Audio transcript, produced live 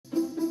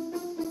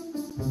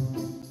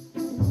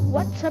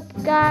What's up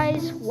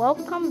guys,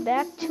 welcome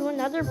back to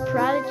another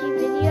Prodigy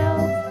video,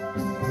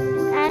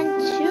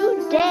 and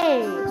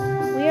today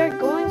we are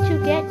going to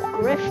get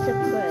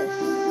Gryphtopus.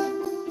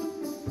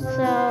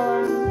 So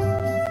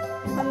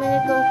I'm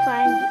gonna go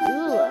find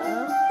Ula.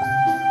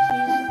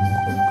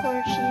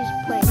 She's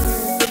playing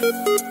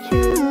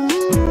tunes.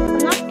 I'm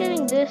not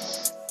getting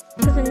this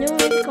because a new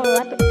mythical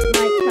weapon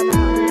might come out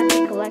and I have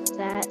to collect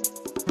that.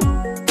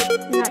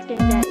 I'm not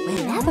getting that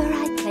either. Whenever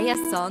I play a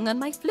song on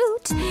my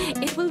flute,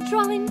 it will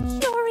draw in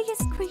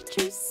curious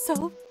creatures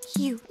so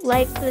cute.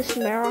 Like this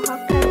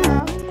Marrowhawk I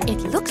have.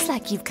 It looks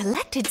like you've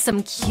collected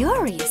some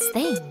curious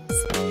things.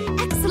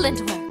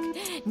 Excellent work.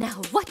 Now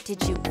what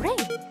did you bring?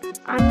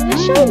 I'm gonna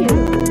show you.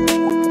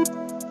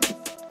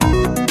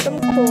 Some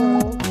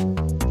coral.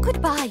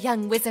 Goodbye,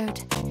 young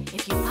wizard.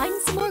 If you find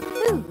some more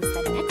clues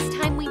the next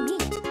time we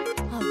meet,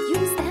 I'll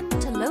use them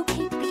to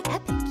locate the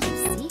epic you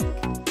seek.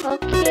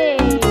 Okay.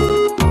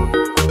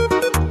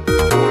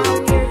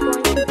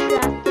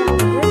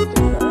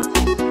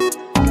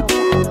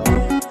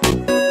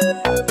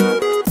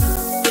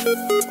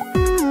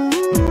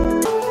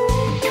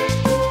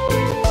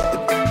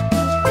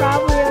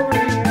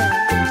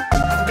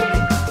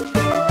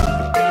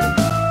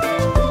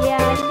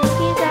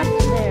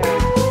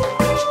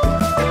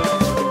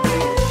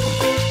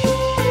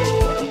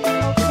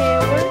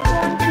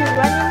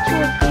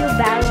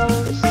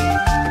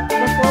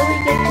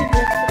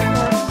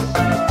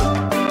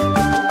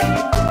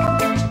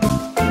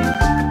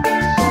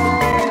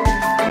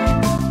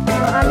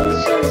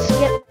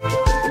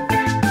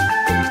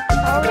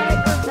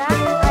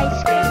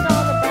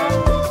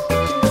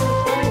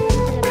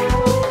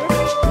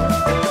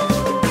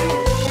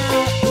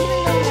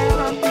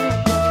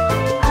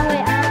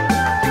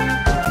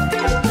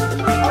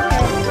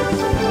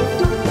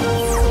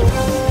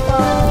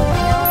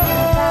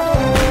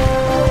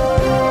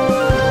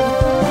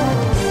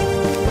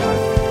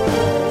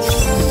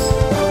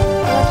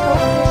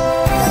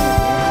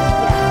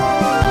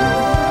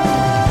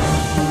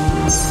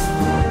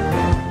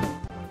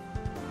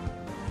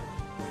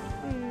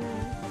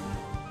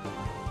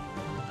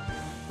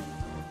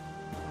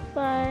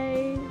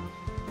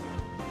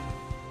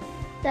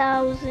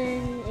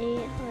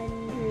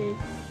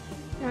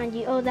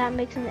 $5,890. Oh, that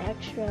makes an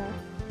extra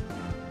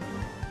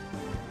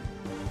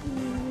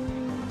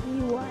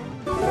 91.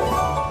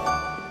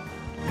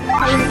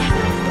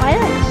 Why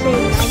did I say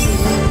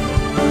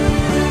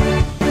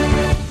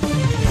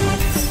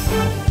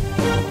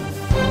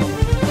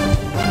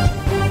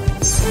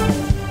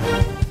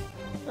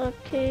 91?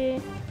 Okay,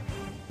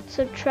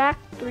 subtract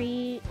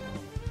 3.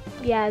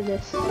 Yeah,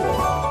 this.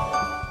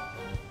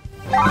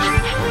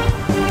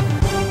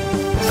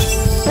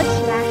 Let's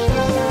smash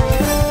this guy.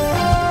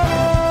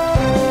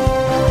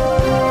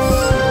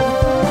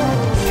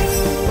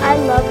 I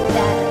love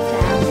that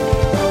attack.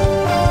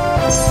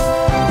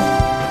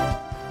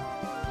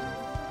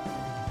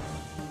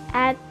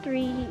 Add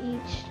 3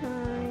 each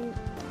time.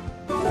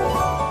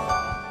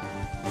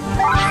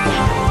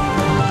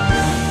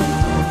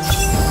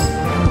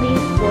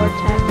 Leave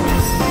vortex.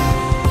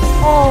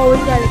 Oh, we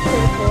got a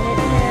critical hit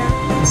there.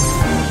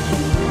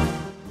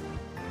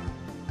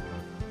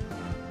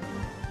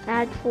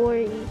 Add 4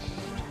 each time.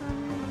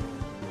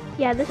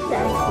 Yeah, this is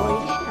adding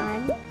 4 each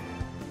time.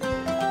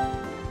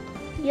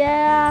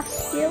 Yeah,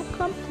 skill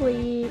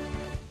complete.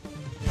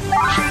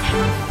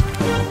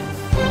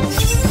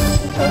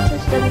 Let's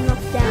just does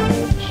enough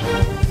damage.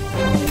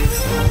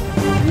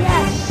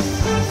 Yes!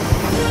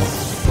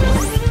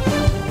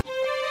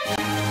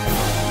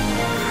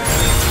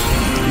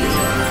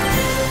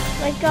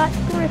 I got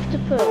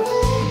Gryphtopus.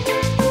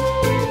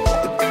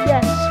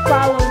 Yes,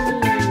 follow me.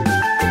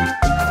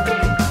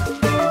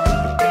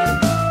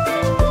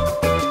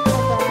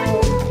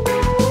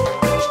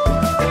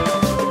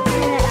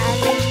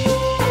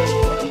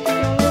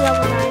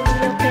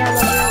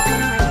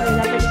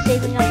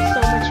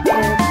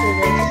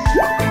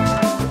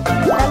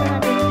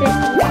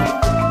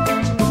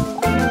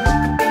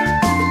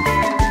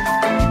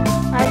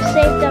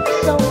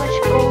 So much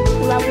gold to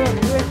level up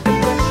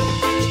Gryphtopus.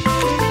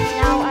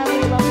 Now I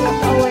will level up.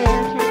 Oh wait, I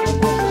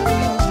can't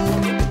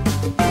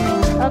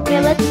level up. Okay,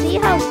 let's see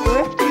how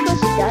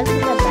Gryphtopus does in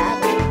the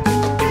battle.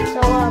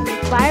 So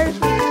fires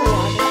with the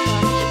water.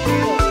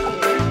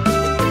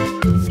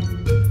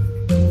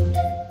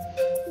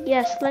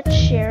 Yes, let's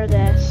share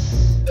this.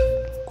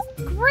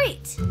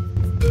 Great!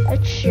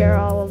 Let's share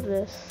all of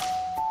this.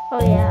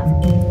 Oh yeah.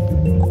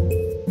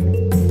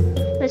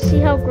 Let's see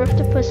how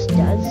Gryphtopus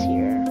does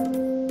here.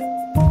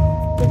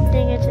 Good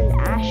thing it's an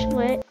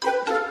ashlet.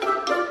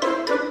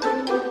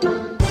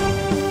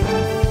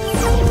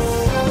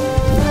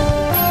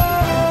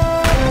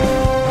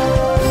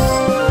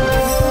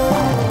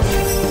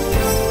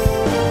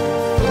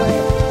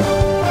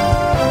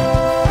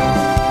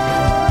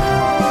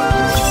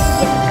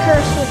 Get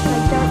cursed with my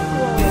dark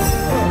glow.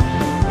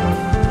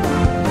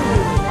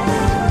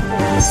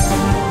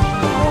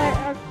 What,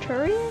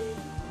 Arcturian?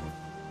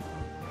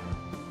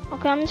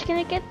 Okay, I'm just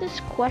gonna get this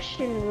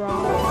question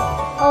wrong.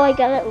 Oh, I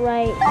got it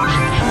right.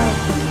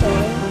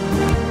 Okay.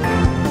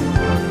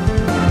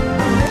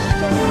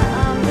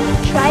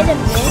 try to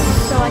mint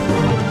so I can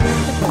make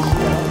Gryphtopus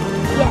go.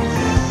 Yes.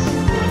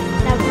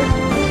 Now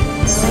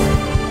Gryphtopus can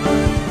go.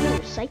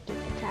 Ooh, psychic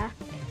attack.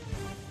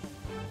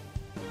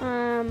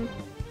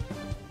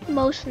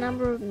 Most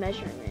number of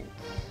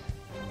measurements.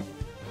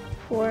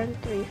 4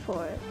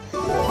 3/4.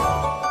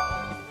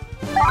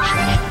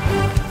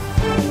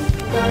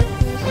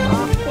 Darkness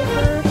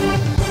Octoburst.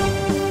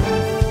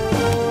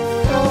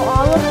 So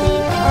all of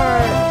these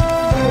are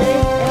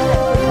good except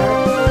for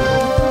darkness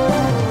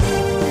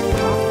and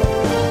octoburst.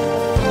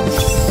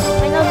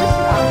 I know this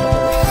is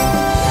octoburst.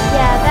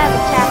 Yeah, that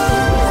attack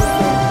is really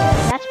good.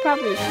 That's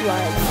probably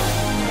flood.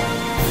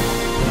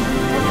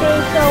 Okay,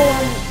 so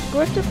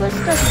Gryphtopus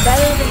does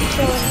better than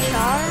Chill and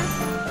Char,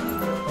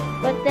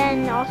 but then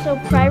also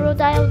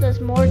Pyrodile does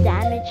more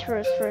damage for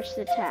his first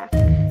attack.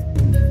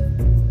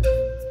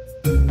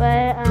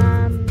 But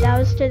that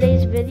was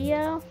today's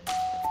video.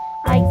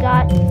 I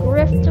got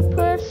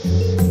Gryphtopus,